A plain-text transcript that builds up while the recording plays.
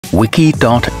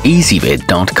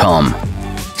wiki.ezvid.com.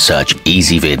 Search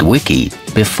Ezvid Wiki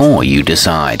before you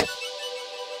decide.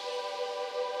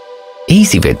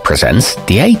 Ezvid presents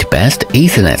the 8 best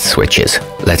Ethernet switches.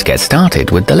 Let's get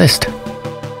started with the list.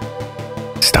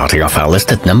 Starting off our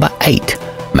list at number 8.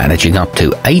 Managing up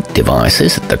to 8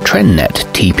 devices, the TrendNet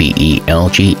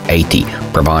TPLink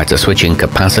provides a switching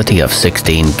capacity of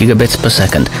 16 gigabits per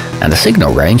second and a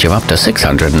signal range of up to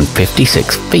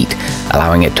 656 feet,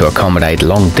 allowing it to accommodate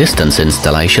long-distance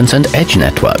installations and edge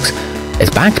networks. It's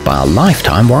backed by a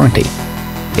lifetime warranty.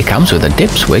 It comes with a dip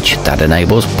switch that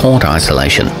enables port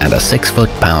isolation and a 6-foot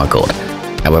power cord.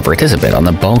 However, it is a bit on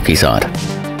the bulky side.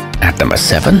 At number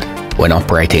 7, when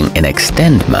operating in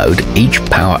extend mode, each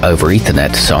power over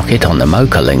Ethernet socket on the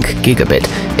mokerlink gigabit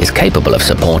is capable of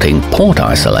supporting port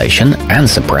isolation and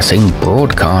suppressing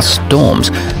broadcast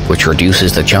storms, which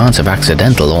reduces the chance of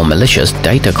accidental or malicious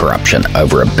data corruption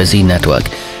over a busy network.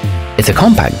 It's a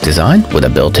compact design with a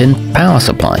built-in power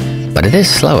supply, but it is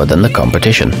slower than the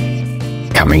competition.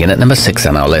 Coming in at number 6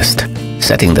 on our list.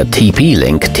 Setting the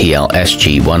TPLink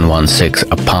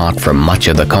TLSG116 apart from much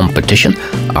of the competition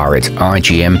are its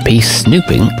IGMP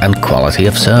snooping and quality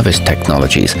of service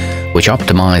technologies, which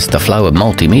optimize the flow of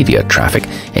multimedia traffic,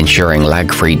 ensuring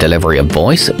lag-free delivery of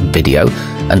voice, video,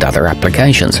 and other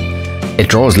applications. It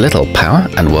draws little power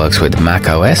and works with Mac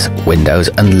OS, Windows,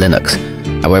 and Linux.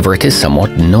 However, it is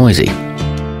somewhat noisy.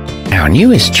 Our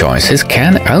newest choices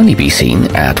can only be seen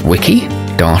at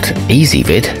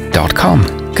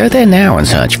wiki.ezvid.com. Go there now and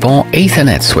search for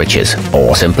Ethernet switches,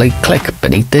 or simply click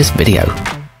beneath this video.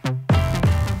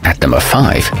 At number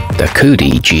 5, the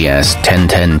Kudi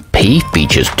GS1010P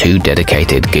features 2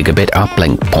 dedicated gigabit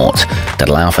uplink ports that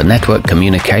allow for network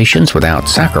communications without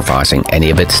sacrificing any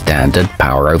of its standard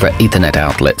power over Ethernet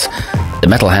outlets. The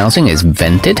metal housing is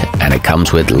vented and it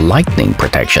comes with lightning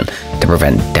protection to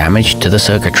prevent damage to the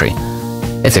circuitry.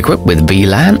 It's equipped with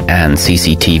VLAN and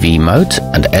CCTV modes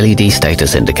and LED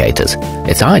status indicators.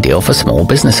 It's ideal for small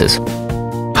businesses.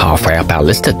 Halfway up our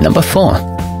list at number 4.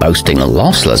 Boasting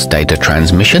lossless data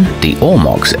transmission, the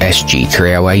Ormox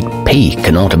SG308P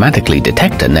can automatically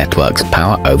detect a network's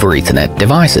power over Ethernet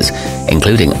devices,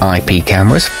 including IP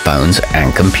cameras, phones,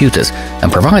 and computers,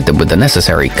 and provide them with the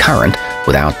necessary current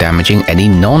without damaging any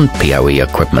non-PoE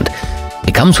equipment.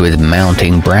 It comes with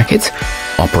mounting brackets,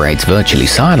 operates virtually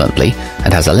silently,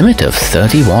 and has a limit of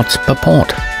 30 watts per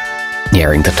port.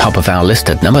 Nearing the top of our list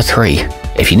at number 3.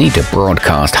 If you need to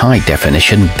broadcast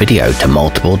high-definition video to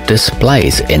multiple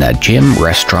displays in a gym,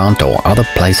 restaurant, or other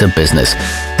place of business,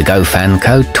 the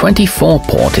gofanco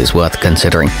 24-port is worth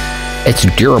considering. Its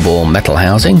durable metal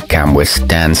housing can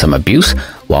withstand some abuse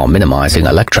while minimizing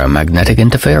electromagnetic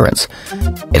interference.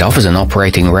 It offers an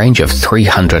operating range of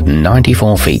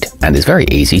 394 feet and is very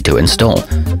easy to install.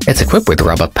 It's equipped with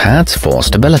rubber pads for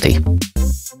stability.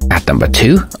 At number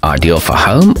 2, ideal for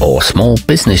home or small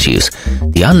business use,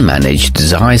 the unmanaged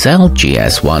zyxel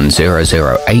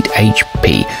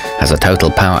GS1010P has a total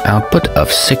power output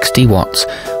of 60 watts,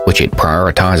 which it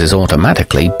prioritizes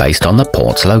automatically based on the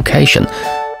port's location.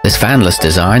 This fanless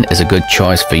design is a good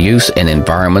choice for use in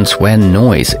environments where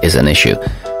noise is an issue.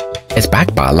 It's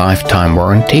backed by a lifetime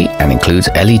warranty and includes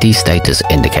LED status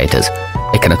indicators.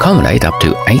 It can accommodate up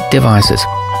to 8 devices.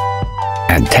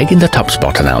 And taking the top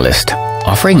spot on our list,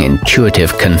 offering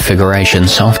intuitive configuration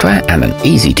software and an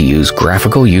easy-to-use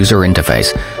graphical user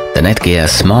interface, the NETGEAR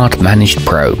Smart Managed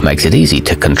Pro makes it easy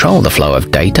to control the flow of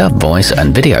data, voice,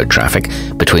 and video traffic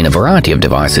between a variety of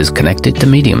devices connected to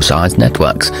medium-sized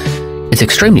networks. It's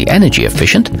extremely energy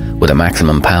efficient, with a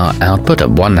maximum power output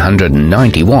of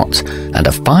 190 watts and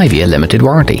a 5-year limited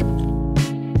warranty.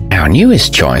 Our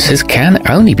newest choices can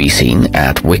only be seen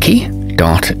at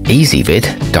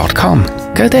wiki.ezvid.com.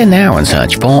 Go there now and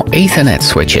search for Ethernet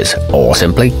switches, or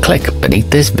simply click beneath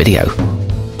this video.